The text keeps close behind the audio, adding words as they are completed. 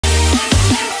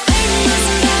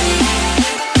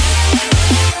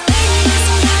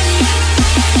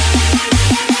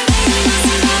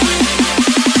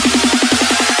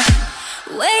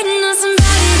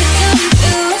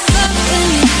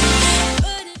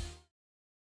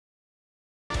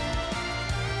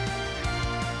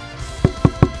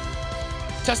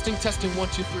Testing, testing, 1,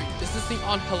 2, 3. Is this thing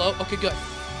on? Hello? Okay, good.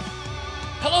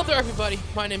 Hello there, everybody.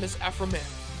 My name is Afro Man,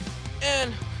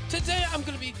 and today I'm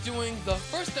gonna be doing the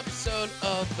first episode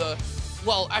of the.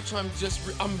 Well, actually, I'm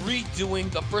redoing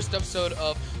the first episode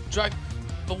of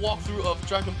the walkthrough of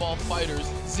Dragon Ball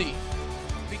FighterZ,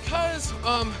 because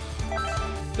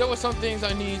there were some things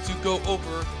I needed to go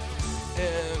over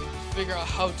and figure out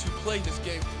how to play this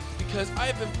game, because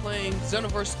I've been playing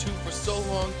Xenoverse 2 for so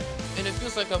long, and it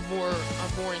feels like I'm more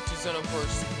into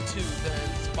Xenoverse 2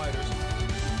 than Spiders.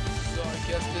 So I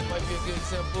guess this might be a good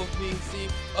example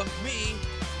of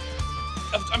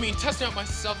me testing out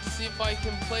myself to see if I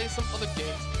can play some other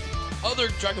games, other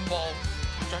Dragon Ball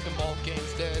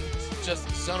games than just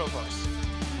Xenoverse.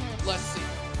 Let's see.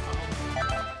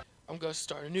 I'm gonna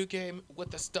start a new game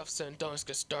with the stuff said. Let's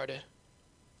get started.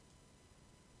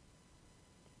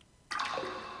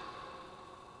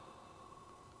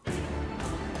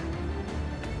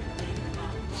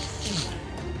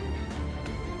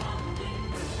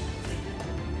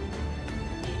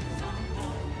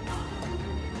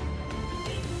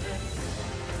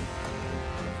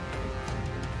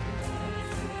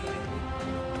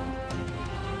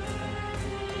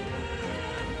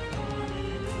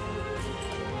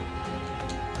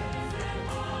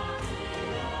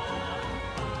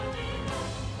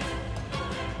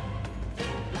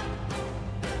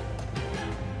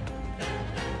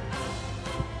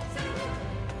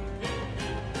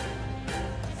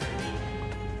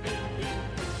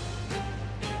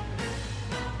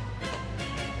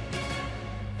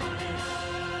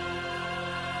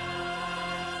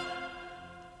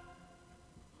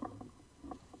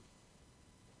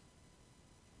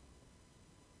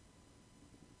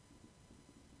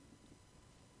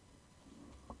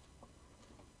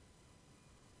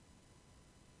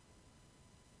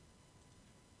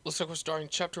 Looks like we're starting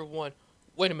chapter 1.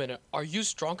 Wait a minute, are you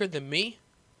stronger than me?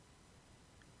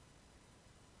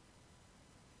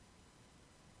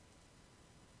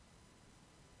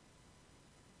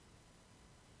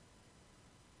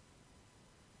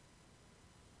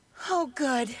 Oh,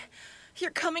 good.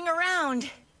 You're coming around.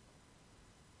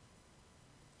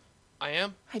 I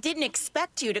am? I didn't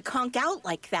expect you to conk out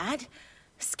like that.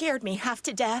 Scared me half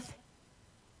to death.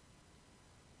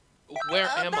 Where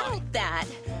am I? About that.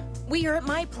 We are at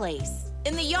my place,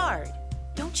 in the yard.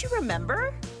 Don't you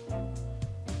remember?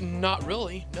 Not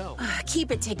really, no.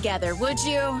 Keep it together, would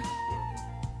you?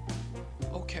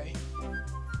 Okay.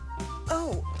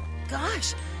 Oh,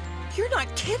 gosh. You're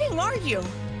not kidding, are you?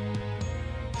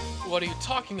 What are you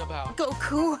talking about?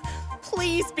 Goku,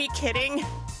 please be kidding.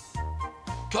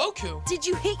 Goku? Did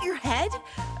you hit your head?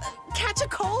 Catch a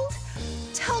cold?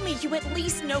 Tell me you at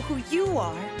least know who you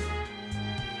are.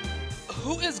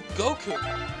 Who is Goku?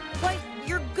 Why,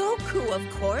 you're Goku, of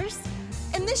course.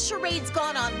 And this charade's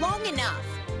gone on long enough.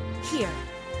 Here,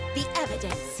 the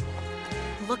evidence.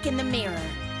 Look in the mirror.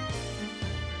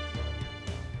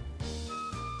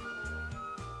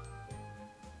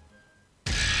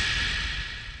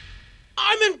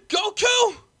 I'm in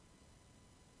Goku?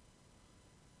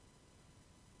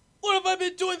 What have I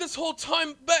been doing this whole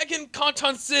time back in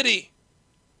Conton City?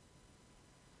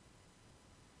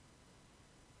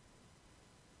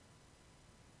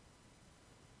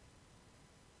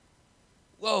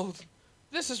 Whoa,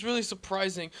 this is really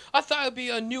surprising. I thought it'd be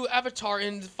a new avatar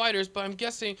in the fighters, but I'm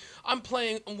guessing I'm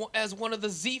playing as one of the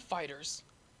Z fighters.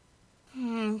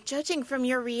 Judging from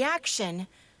your reaction,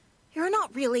 you're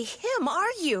not really him, are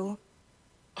you?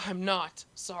 I'm not,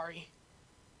 sorry.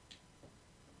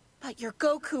 But you're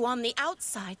Goku on the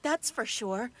outside, that's for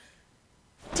sure.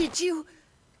 Did you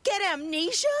get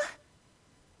amnesia?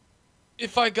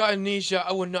 If I got amnesia,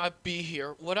 I would not be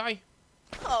here, would I?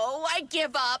 Oh, I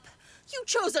give up. You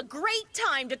chose a great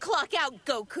time to clock out,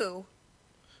 Goku.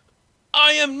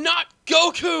 I am not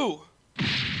Goku!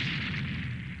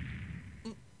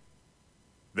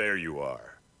 There you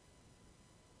are.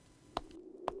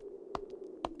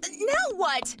 Now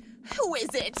what? Who is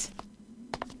it?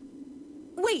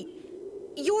 Wait,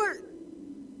 you're...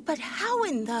 But how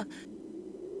in the...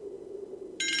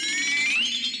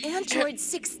 Android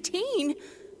 16?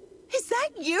 Is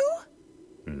that you?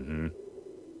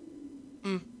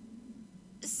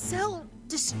 Cell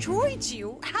destroyed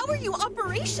you. How are you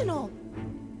operational?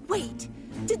 Wait,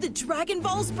 did the Dragon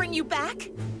Balls bring you back?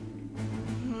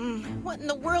 What in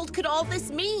the world could all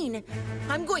this mean?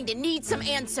 I'm going to need some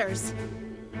answers.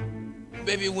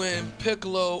 Maybe when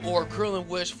Piccolo or Krillin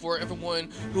wished for everyone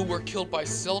who were killed by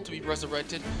Cell to be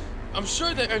resurrected, I'm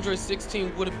sure that Android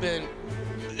 16 would have been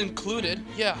included,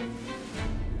 yeah.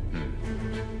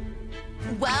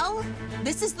 Well,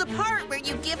 this is the part where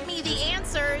you give me the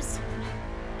answers.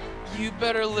 You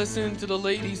better listen to the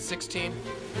ladies, 16.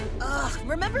 Ugh,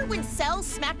 remember when Cell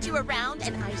smacked you around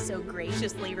and I so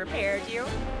graciously repaired you?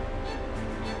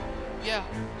 Yeah.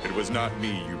 It was not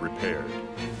me you repaired,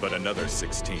 but another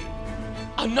 16.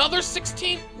 Another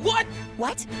 16? What?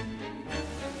 What?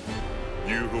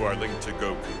 You who are linked to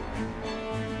Goku.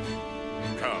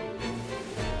 Come.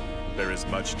 There is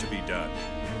much to be done.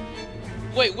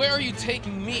 Wait, where are you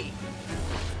taking me?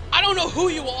 I don't know who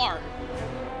you are.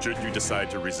 Should you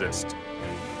decide to resist,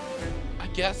 I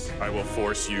guess. I will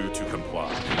force you to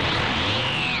comply.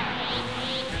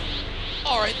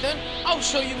 Alright then, I'll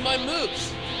show you my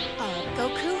moves.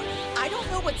 Goku? I don't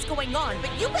know what's going on,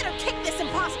 but you better kick this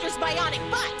imposter's bionic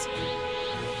butt!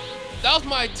 That was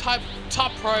my top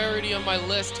priority on my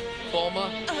list,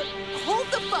 Bulma. Hold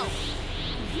the phone.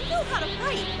 You know how to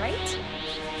fight, right?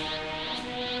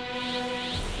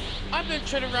 I've been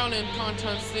training around in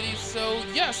Conton City, so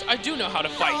yes, I do know how to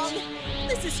fight. Wrong.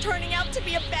 This is turning out to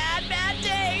be a bad, bad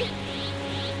day.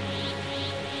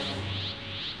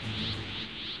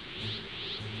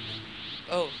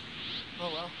 Oh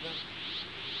well, then.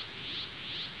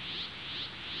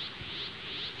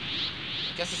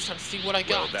 I guess it's time to see what I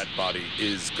got. Well, that body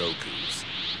is Goku's.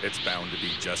 It's bound to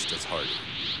be just as hardy.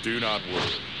 Do not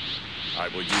worry. I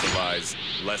will utilize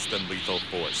less than lethal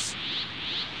force.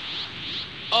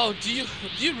 Oh, do you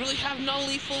really have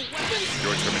non-lethal weapons?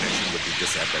 Your termination would be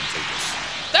disadvantageous.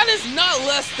 That is not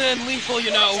less than lethal,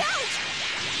 you know. Watch out!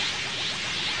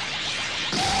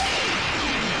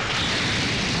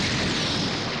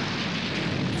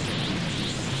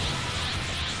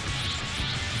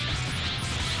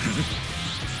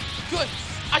 Good.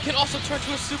 I can also turn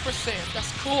to a Super Saiyan.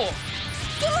 That's cool.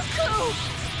 Goku!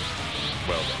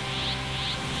 Well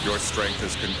then, your strength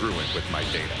is congruent with my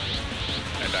data,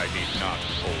 and I need not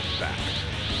hold back.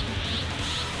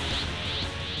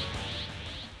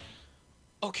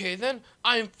 Okay then,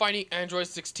 I am fighting Android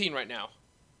 16 right now.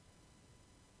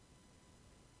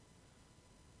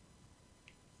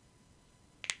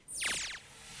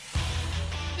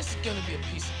 This is gonna be a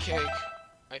piece of cake,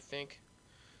 I think.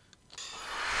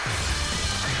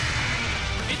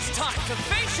 It's time to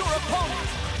face your opponent!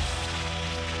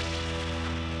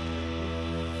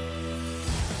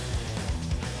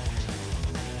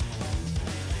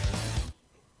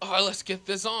 Alright, let's get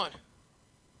this on.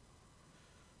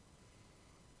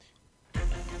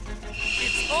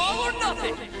 It's all or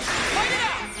nothing! Fight it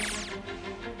out!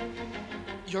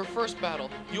 Your first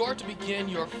battle. You are to begin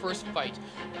your first fight.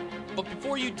 But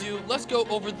before you do, let's go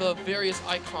over the various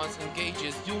icons and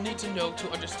gauges you'll need to know to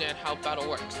understand how battle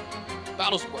works.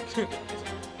 Battles work.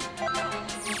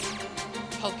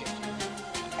 Health gauge.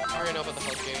 I already know about the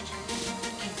health gauge.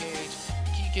 Key gauge.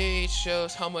 Key gauge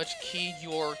shows how much ki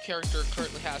your character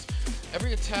currently has.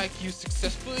 Every attack you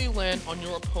successfully land on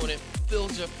your opponent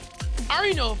fills your... I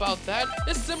already know about that.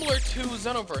 It's similar to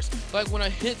Xenoverse. Like when I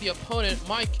hit the opponent,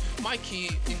 my ki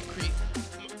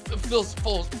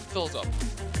fills up.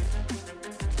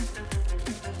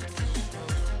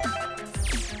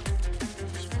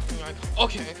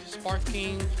 Okay,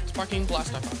 sparking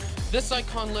blast icon. This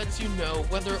icon lets you know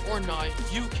whether or not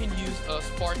you can use a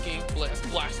sparking blast,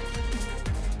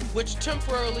 which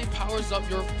temporarily powers up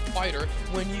your fighter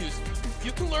when used.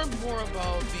 You can learn more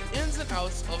about the ins and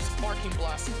outs of sparking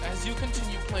blast as you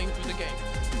continue playing through the game.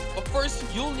 But first,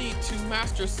 you'll need to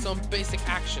master some basic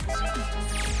actions.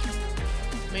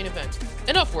 Main event.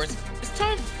 Enough words.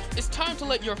 It's time to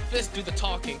let your fist do the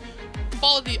talking.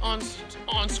 Follow the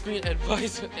on-screen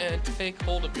advice and take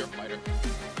hold of your fighter.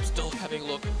 I'm still having a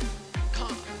look.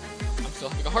 I'm still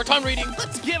having a hard time reading.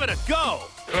 Let's give it a go!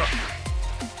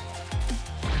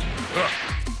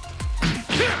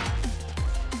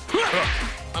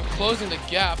 I'm closing the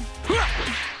gap.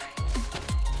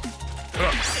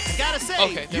 I gotta say,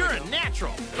 Okay, there you're we a go.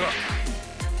 natural.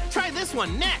 Try this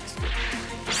one next.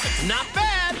 It's not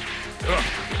bad.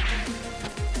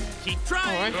 Keep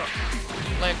trying. Alright.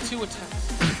 Like 2 attacks.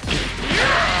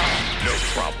 No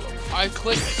problem. I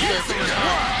clicked here 2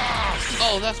 times.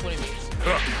 Oh, that's what it means.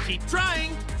 Keep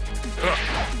trying.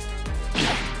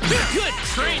 Good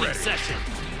training ready. session.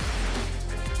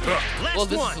 Last Well,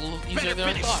 this one. is a little easier Better than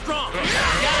I finish thought. strong.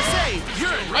 Gotta say, you're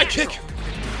a Right natural. kick.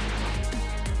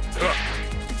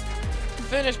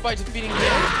 Finish by defeating him. Go,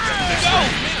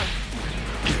 man.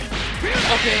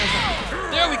 Okay,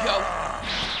 there we go.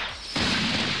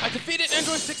 I defeated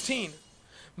Android 16.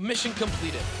 Mission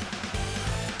completed.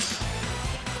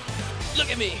 Look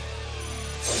at me.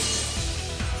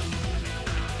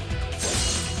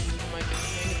 Am I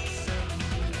getting it?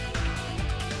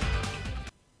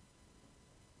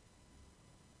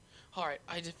 Alright,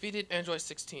 I defeated Android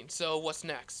 16, so what's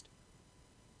next?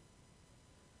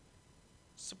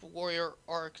 Super Warrior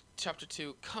Arc Chapter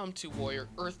 2. Come to Warrior.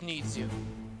 Earth needs you.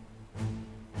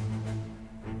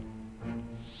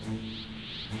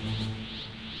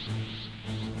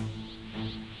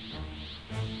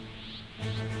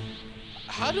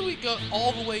 How do we go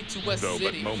all the way to West Though,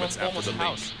 but City moments from after Bulma's the leap,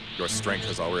 house? your strength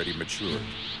has already matured.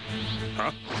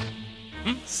 Huh?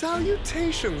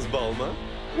 Salutations, Bulma.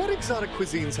 What exotic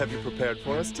cuisines have you prepared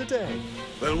for us today?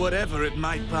 Well, whatever it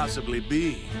might possibly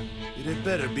be, it had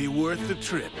better be worth the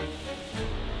trip.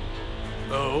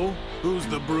 Oh, who's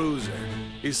the bruiser?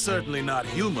 He's certainly not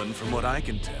human from what I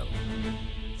can tell.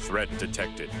 Threat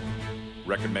detected.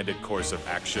 Recommended course of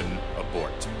action,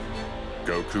 abort.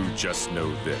 Goku, just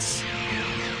know this.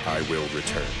 I will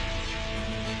return.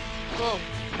 Whoa.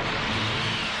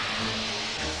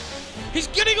 He's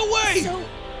getting away! So,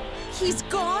 he's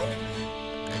gone?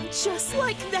 Just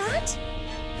like that?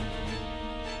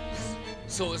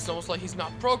 So it's almost like he's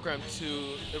not programmed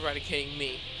to eradicating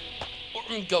me. Or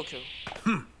Goku.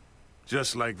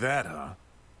 Just like that, huh?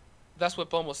 That's what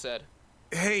Bulma said.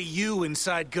 Hey, you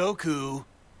inside Goku.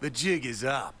 The jig is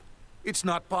up. It's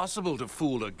not possible to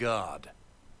fool a god.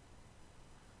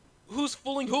 Who's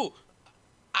fooling who?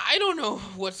 I don't know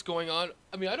what's going on.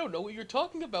 I mean, I don't know what you're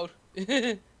talking about.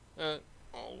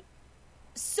 Oh.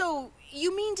 So,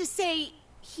 you mean to say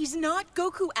he's not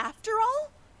Goku after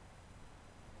all?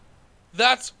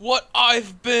 That's what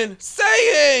I've been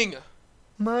saying!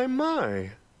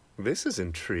 My. This is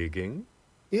intriguing.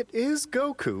 It is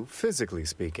Goku, physically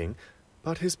speaking,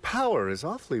 but his power is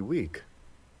awfully weak.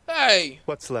 Hey!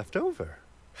 What's left over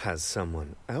has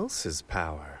someone else's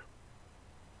power.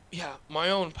 Yeah, my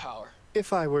own power.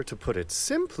 If I were to put it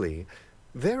simply,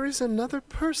 there is another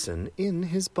person in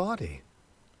his body.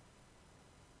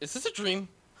 Is this a dream?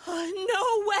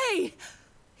 No way!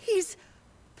 He's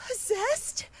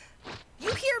possessed?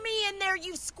 You hear me in there,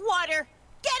 you squatter!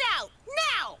 Get out,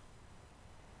 now!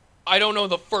 I don't know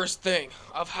the first thing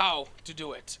of how to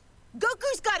do it.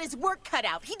 Goku's got his work cut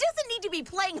out. He doesn't need to be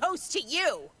playing host to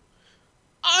you.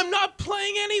 I'm not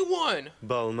playing anyone!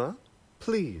 Bulma,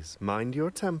 please mind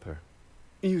your temper.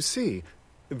 You see,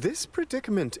 this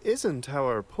predicament isn't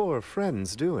our poor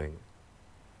friend's doing.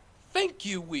 Thank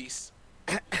you, Whis.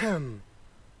 Ahem.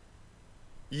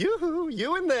 Yoo-hoo,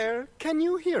 you in there. Can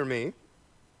you hear me?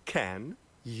 Can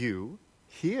you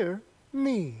hear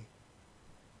me?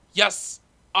 Yes,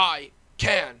 I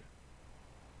can.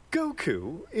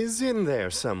 Goku is in there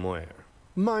somewhere.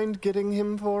 Mind getting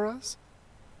him for us?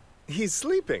 He's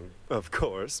sleeping, of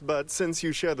course, but since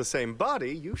you share the same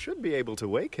body, you should be able to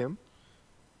wake him.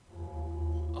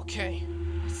 Okay,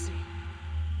 let's see.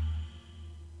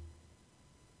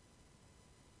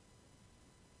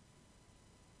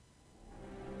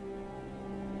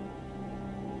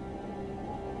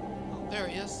 Oh, there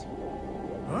he is.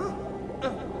 Huh?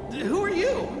 Who are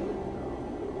you?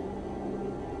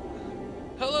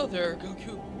 Hello there,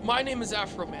 Goku. My name is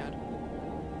Afro Man.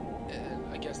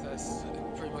 And I guess that's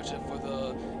pretty much it for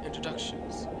the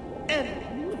introductions.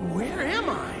 And where am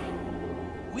I?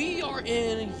 We are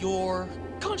in your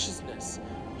consciousness,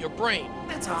 your brain.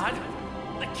 That's odd.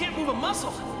 I can't move a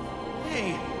muscle.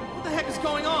 Hey, what the heck is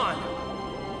going on?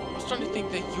 I was trying to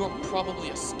think that you're probably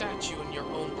a statue in your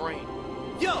own brain.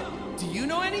 Yo, do you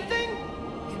know anything?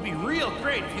 It'd be real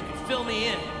great if you could fill me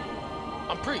in.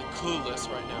 I'm pretty clueless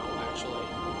right now, actually.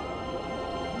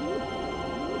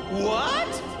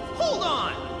 What? Hold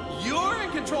on. You're in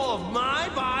control of my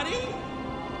body?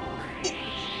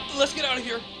 Let's get out of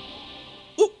here.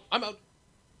 Ooh, I'm out.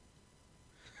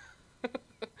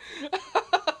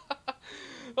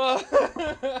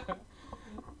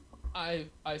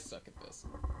 I suck at this.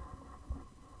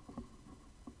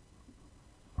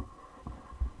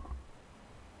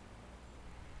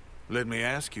 Let me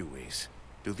ask you, Whis.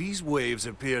 Do these waves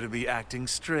appear to be acting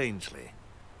strangely?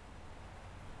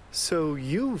 So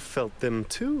you felt them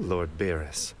too, Lord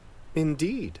Beerus.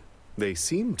 Indeed, they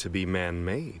seem to be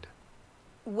man-made.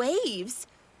 Waves?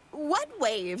 What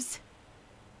waves?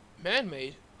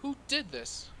 Man-made? Who did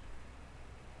this?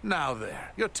 Now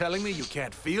there, you're telling me you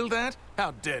can't feel that?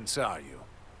 How dense are you?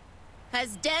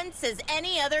 As dense as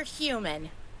any other human.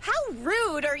 How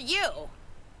rude are you?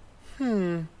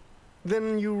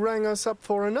 Then you rang us up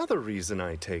for another reason,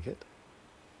 I take it.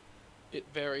 It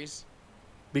varies.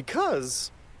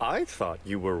 Because I thought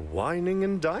you were whining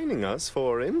and dining us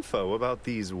for info about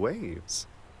these waves.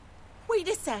 Wait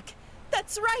a sec.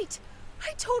 That's right.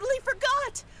 I totally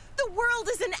forgot. The world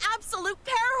is in absolute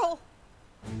peril.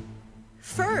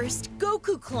 First,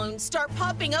 Goku clones start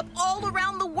popping up all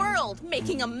around the world,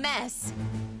 making a mess.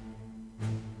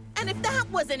 And if If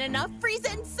that wasn't enough,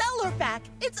 Frieza and Cell are back.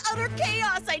 It's utter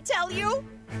chaos, I tell you.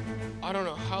 I don't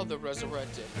know how they're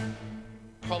resurrected.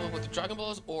 Probably with the Dragon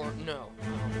Balls or no. I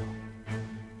don't know.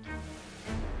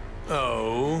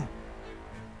 Oh?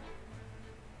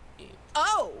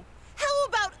 Oh, how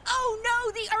about, oh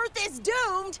no, the Earth is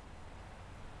doomed?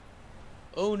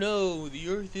 Oh no, the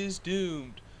Earth is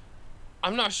doomed.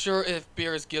 I'm not sure if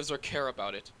Beerus gives or care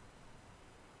about it.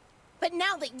 But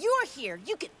now that you're here,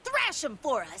 you can thrash him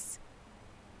for us.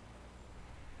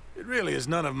 It really is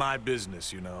none of my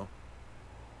business, you know.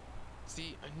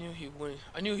 See, I knew he would.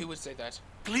 I knew he would say that.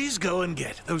 Please go and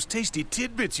get those tasty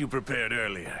tidbits you prepared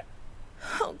earlier.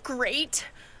 Oh, great.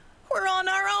 We're on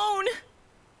our own.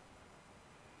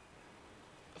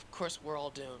 Of course, we're all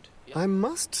doomed. Yep. I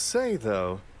must say,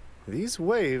 though, these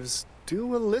waves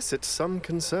do elicit some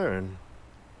concern.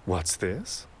 What's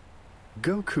this?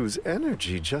 Goku's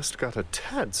energy just got a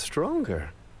tad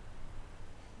stronger.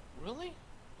 Really?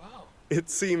 Wow. It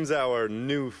seems our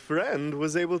new friend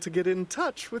was able to get in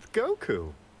touch with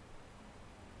Goku.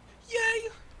 Yay!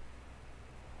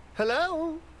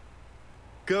 Hello?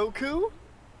 Goku?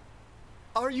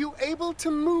 Are you able to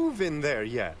move in there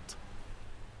yet?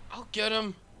 I'll get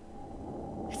him.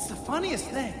 It's the funniest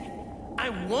thing. I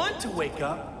want to wake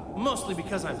up, mostly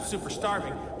because I'm super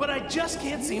starving, but I just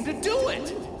can't seem to do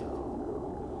it.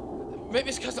 Maybe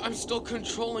it's because I'm still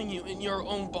controlling you in your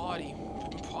own body.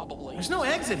 Probably. There's no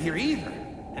exit here either.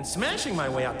 And smashing my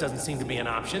way out doesn't seem to be an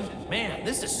option. Man,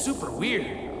 this is super weird.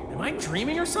 Am I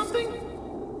dreaming or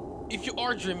something? If you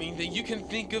are dreaming, then you can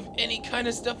think of any kind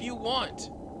of stuff you want.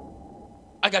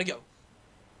 I gotta go.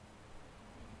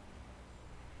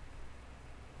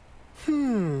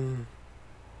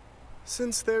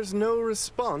 Since there's no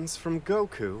response from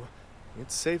Goku,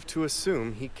 it's safe to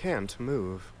assume he can't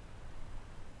move.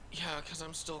 Yeah, because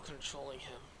I'm still controlling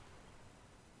him.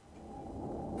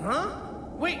 Huh?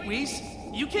 Wait, Whis,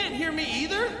 you can't hear me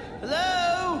either?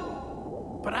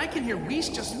 Hello? But I can hear Whis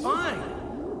just fine.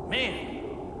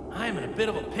 Man, I'm in a bit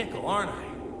of a pickle, aren't I?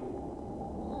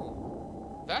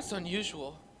 That's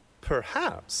unusual.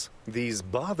 Perhaps these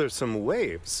bothersome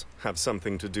waves have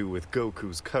something to do with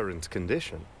Goku's current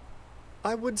condition.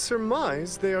 I would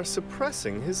surmise they are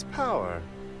suppressing his power,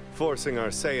 forcing our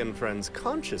Saiyan friend's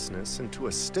consciousness into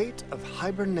a state of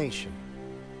hibernation.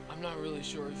 I'm not really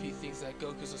sure if he thinks that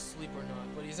Goku's asleep or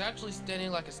not, but he's actually standing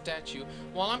like a statue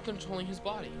while I'm controlling his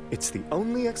body. It's the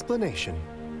only explanation.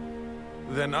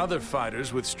 Then other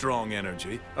fighters with strong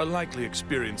energy are likely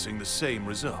experiencing the same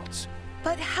results.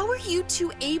 But how are you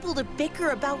two able to bicker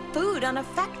about food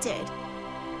unaffected?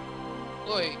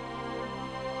 Wait.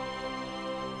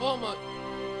 Bulma,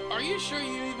 are you sure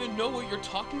you even know what you're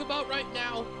talking about right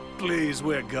now? Please,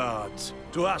 we're gods.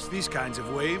 To us, these kinds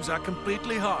of waves are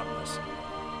completely harmless.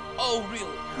 Oh,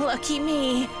 really? Lucky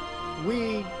me.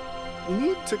 We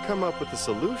need to come up with a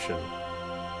solution,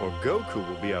 or Goku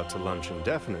will be out to lunch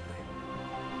indefinitely.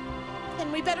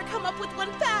 Then we better come up with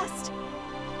one fast.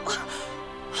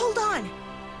 Hold on.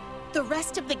 The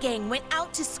rest of the gang went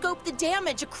out to scope the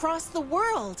damage across the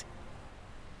world.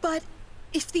 But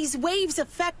if these waves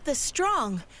affect the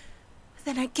strong,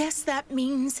 then I guess that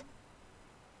means...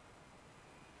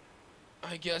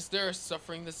 I guess they're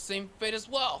suffering the same fate as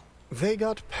well. They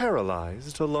got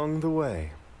paralyzed along the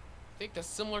way. I think that's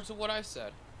similar to what I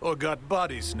said. Or got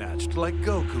body snatched like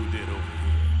Goku did over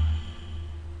here.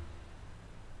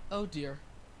 Oh dear.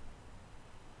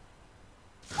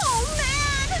 Oh,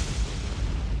 man!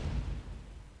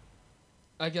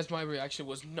 I guess my reaction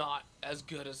was not as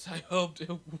good as I hoped it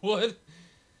would.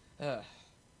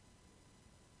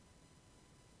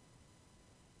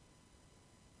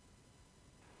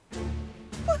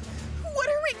 What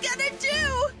are we gonna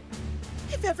do?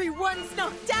 If everyone's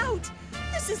knocked out,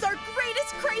 this is our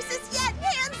greatest crisis yet,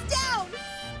 hands down!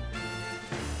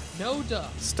 No duh.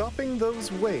 Stopping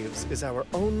those waves is our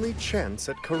only chance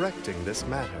at correcting this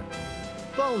matter.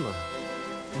 Bulma,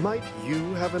 might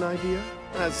you have an idea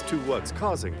as to what's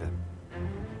causing them?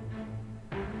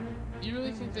 You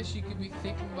really think that she could be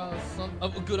thinking about a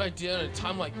good idea at a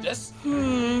time like this?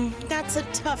 That's a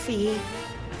toughie.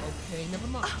 Okay, never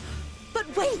mind.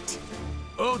 But wait!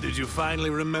 Oh, did you finally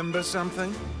remember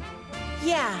something?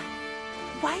 Yeah.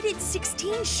 Why did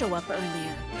 16 show up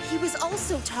earlier? He was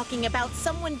also talking about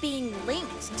someone being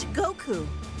linked to Goku.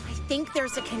 I think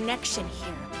there's a connection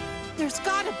here. There's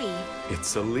gotta be.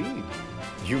 It's a lead.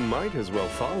 You might as well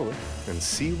follow it and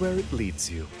see where it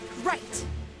leads you. Right.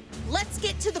 Let's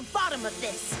get to the bottom of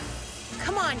this.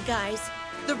 Come on, guys.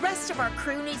 The rest of our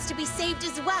crew needs to be saved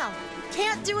as well.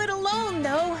 Can't do it alone,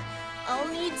 though. I'll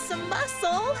need some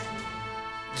muscle.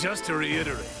 Just to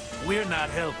reiterate, we're not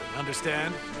helping,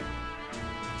 understand?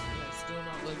 Yes,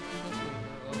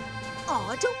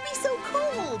 Aw, don't be so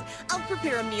cold. I'll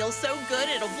prepare a meal so good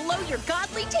it'll blow your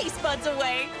godly taste buds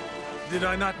away. Did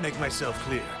I not make myself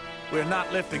clear? We're not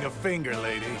lifting a finger,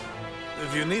 lady.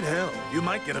 If you need help, you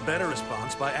might get a better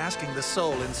response by asking the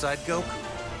soul inside Goku.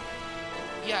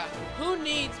 Yeah, who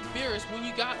needs Beerus when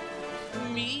you got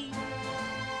me?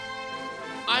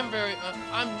 I'm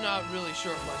not really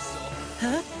sure of myself.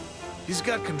 Huh? He's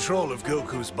got control of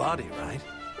Goku's body, right?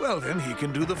 Well, then he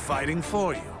can do the fighting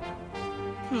for you.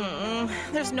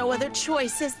 There's no other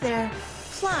choice, is there?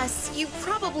 Plus, you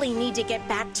probably need to get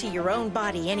back to your own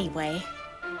body anyway.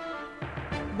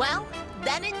 Well,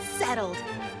 then it's settled.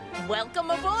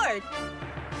 Welcome aboard.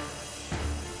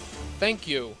 Thank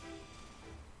you.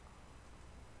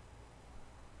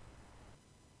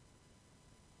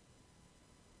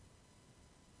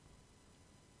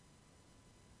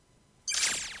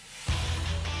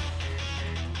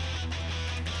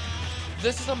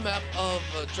 This is a map of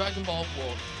Dragon Ball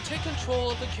world. Take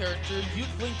control of the character you've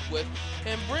linked with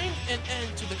and bring an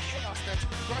end to the chaos that's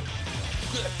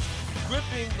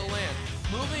gripping the land.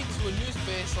 Moving to a new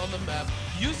space on the map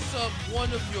uses up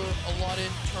one of your allotted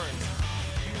turns.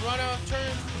 If you run out of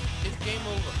turns, it's game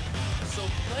over. So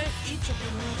plan each of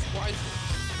your moves wisely.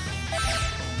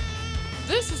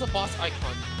 This is a boss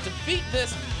icon. Defeat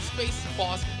this space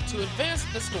boss to advance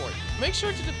the story. Make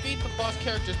sure to defeat the boss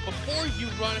characters before you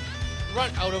run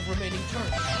out of remaining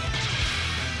turns.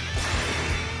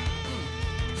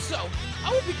 So,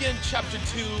 I will begin Chapter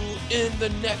 2 in the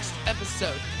next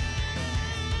episode.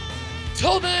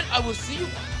 Till then, I will see you.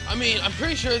 I'm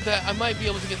pretty sure that I might be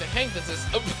able to get the hang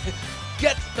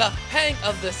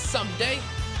of this someday.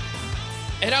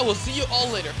 And I will see you all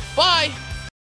later. Bye!